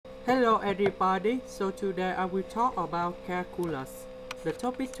Hello everybody, so today I will talk about calculus. The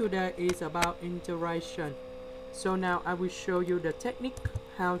topic today is about integration. So now I will show you the technique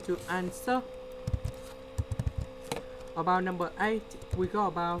how to answer. About number 8, we got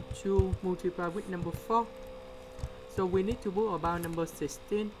about 2 multiplied with number 4. So we need to put about number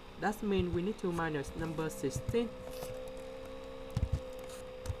 16. That means we need to minus number 16.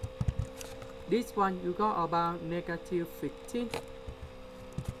 This one you got about negative 15.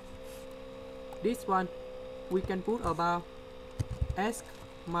 This one we can put about s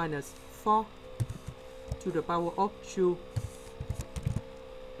minus 4 to the power of 2.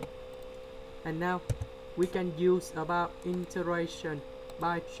 And now we can use about integration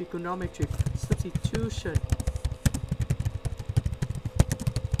by trigonometric substitution.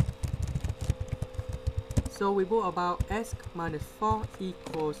 So we put about s minus 4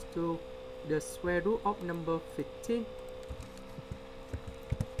 equals to the square root of number 15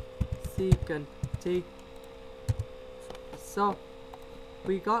 secant t. So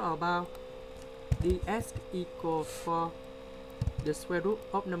we got about ds equal for the square root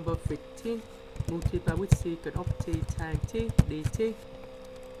of number 15 multiplied with secant of t tan t dt.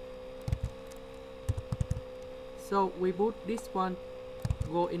 So we put this one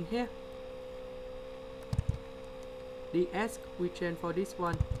go in here. Ds we change for this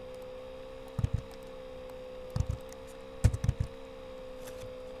one.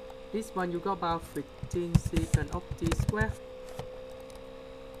 This one you got about 15 secant of t square.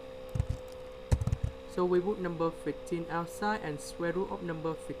 So we put number 15 outside and square root of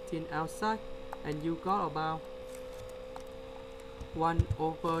number 15 outside, and you got about 1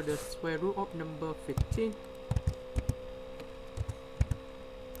 over the square root of number 15.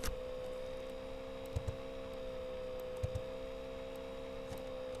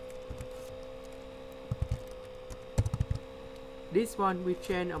 This one we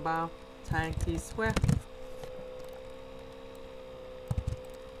change about tan t square.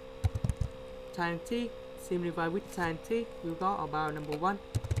 Tan t simplify with tan t, you got about number 1.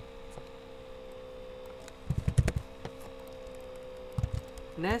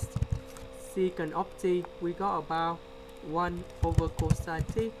 Next, secant of t, we got about 1 over cosine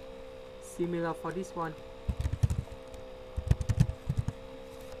t, similar for this one.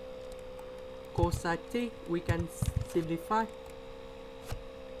 Cosine t we can simplify.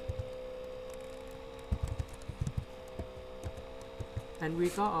 And we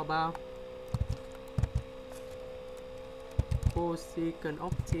got about cosecant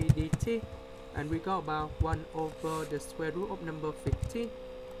of t dt, and we got about 1 over the square root of number 15,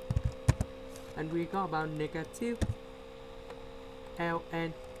 and we got about negative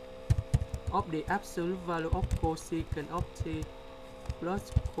ln of the absolute value of cosecant of t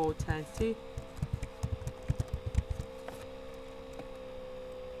plus cotan t.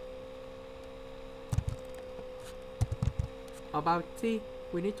 About t,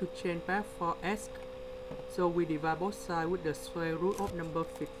 we need to change back for s. So we divide both sides with the square root of number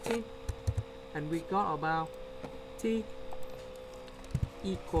 15, and we got about t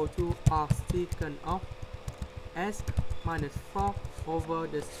equal to r secant of s minus 4 over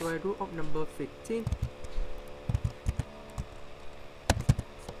the square root of number 15.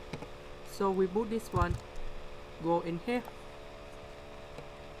 So we put this one go in here.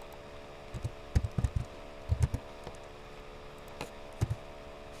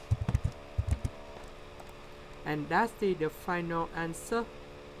 And that's the final answer.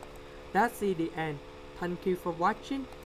 That's the end. Thank you for watching.